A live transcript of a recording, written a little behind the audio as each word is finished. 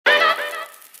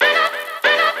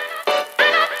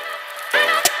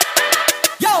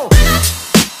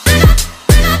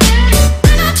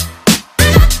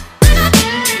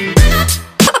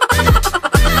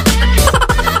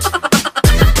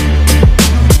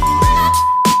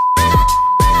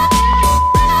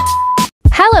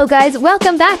guys,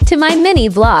 welcome back to my mini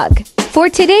vlog. For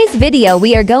today's video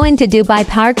we are going to Dubai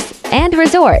Parks and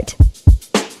Resort.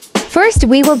 First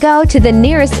we will go to the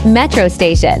nearest metro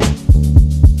station.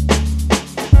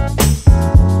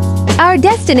 Our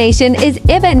destination is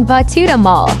Ibn Battuta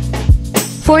Mall.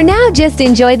 For now, just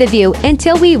enjoy the view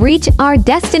until we reach our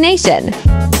destination.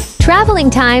 Traveling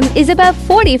time is about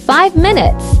 45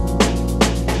 minutes.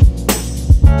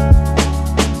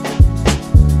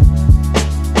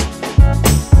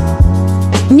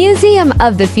 Museum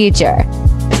of the Future.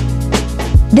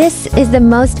 This is the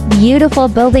most beautiful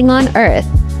building on Earth.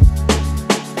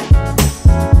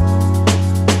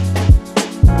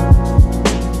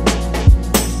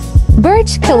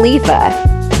 Burj Khalifa,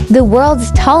 the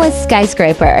world's tallest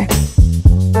skyscraper.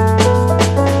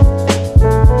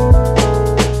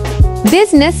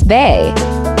 Business Bay.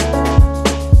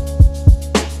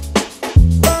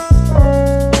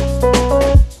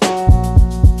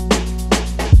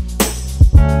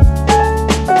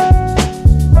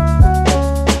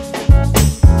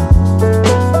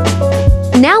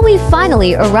 Now we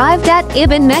finally arrived at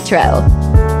Ibn Metro.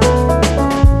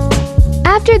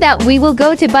 After that we will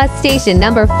go to bus station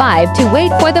number 5 to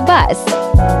wait for the bus.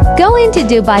 Go into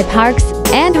Dubai Parks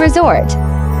and Resort.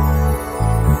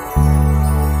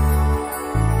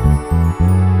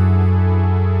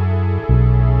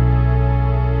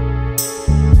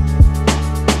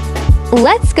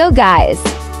 Let's go, guys!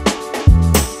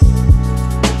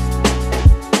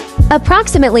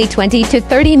 Approximately 20 to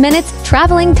 30 minutes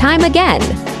traveling time again.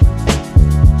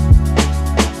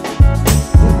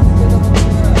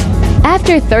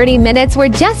 After 30 minutes, we're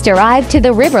just arrived to the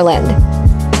Riverland.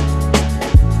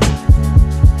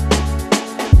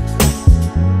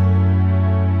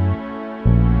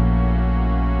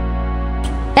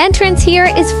 Entrance here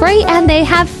is free and they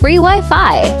have free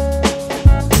Wi-Fi.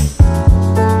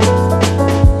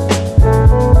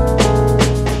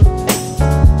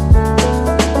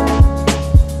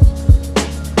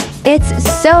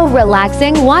 It's so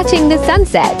relaxing watching the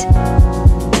sunset.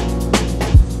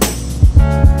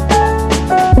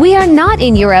 We are not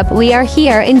in Europe, we are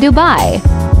here in Dubai.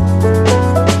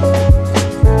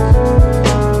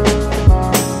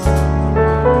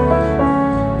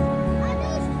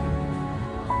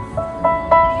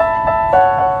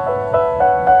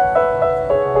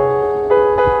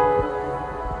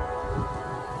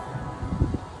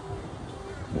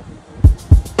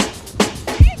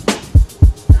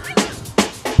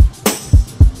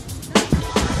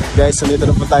 Guys, nandito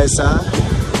na po tayo sa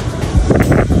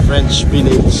French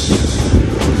Village.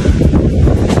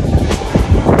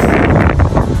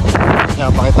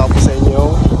 Napakita ko po sa inyo.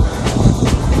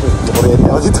 Nakuryente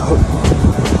ako dito.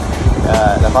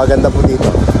 Napakaganda po dito.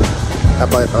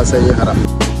 Napakita ko sa inyo harap.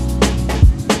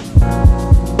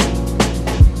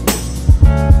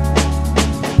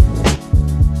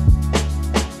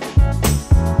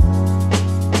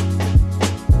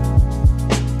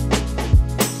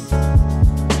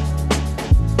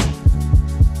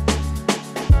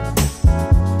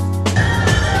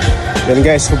 Yan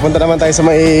guys, pupunta naman tayo sa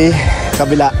may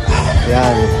kabila.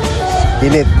 Yan,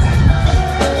 init.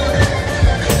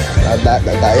 Dada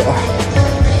tayo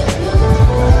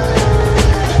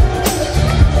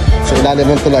sa ilalim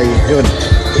ng tulay. Yun,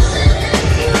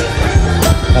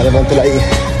 ilalim ng tulay.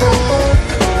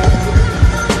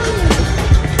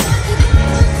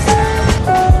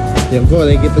 Yan po,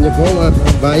 nakikita nyo po mga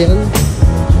bayan.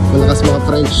 Malakas mga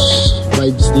French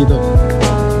vibes dito.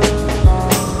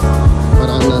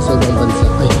 Nasa ibang bansa,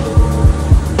 ay,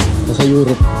 nasa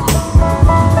Europe.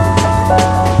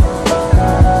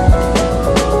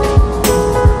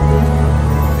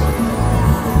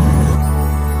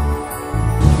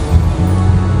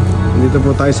 Dito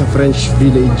po tayo sa French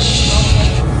Village,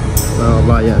 mga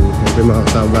kabayan. Siyempre mga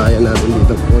kabayan natin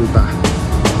dito punta.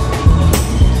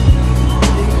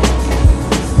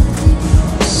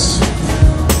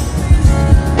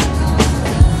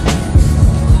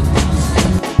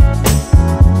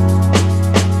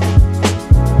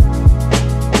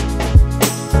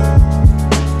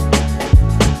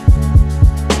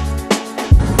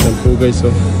 Guys,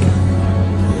 oh,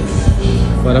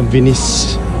 parang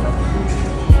Venice.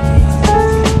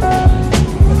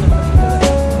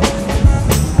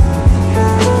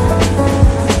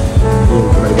 Yung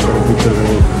private picture na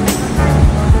yun.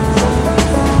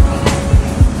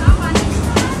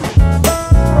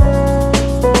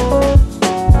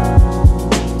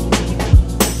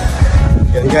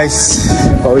 Yan guys,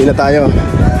 pauwi na tayo.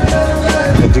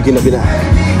 Medyo ginabi na.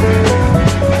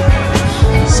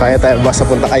 Saya tayo basta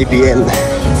punta IPL.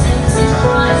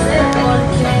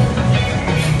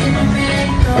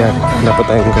 Yan, dapat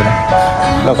tayong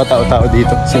nakatao-tao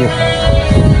dito. Sige.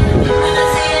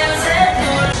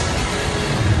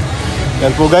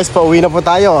 Yan po guys, pauwi na po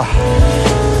tayo.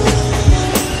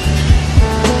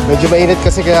 Medyo mainit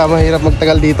kasi kaya mahirap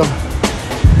magtagal dito.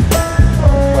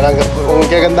 Kung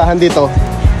kagandahan dito,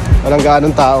 walang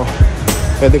gaanong tao.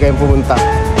 Pwede kayong pumunta.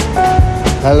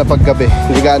 Lalo na paggabi,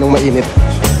 hindi gaanong mainit.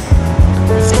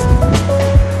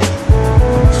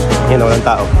 Yan, walang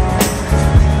tao.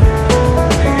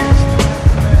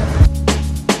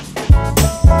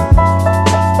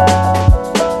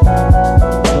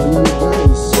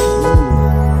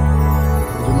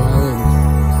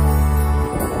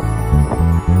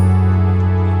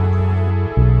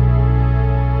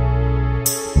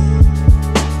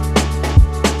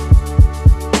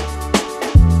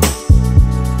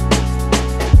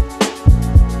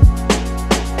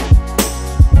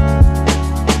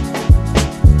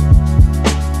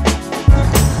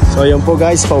 So yun po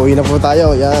guys, pauwi na po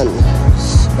tayo. Yan.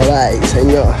 Bye-bye sa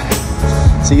inyo.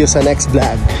 See you sa next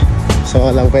vlog. So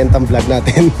walang kwentang vlog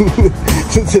natin.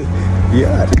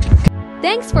 Yan.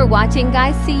 Thanks for watching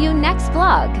guys. See you next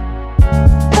vlog.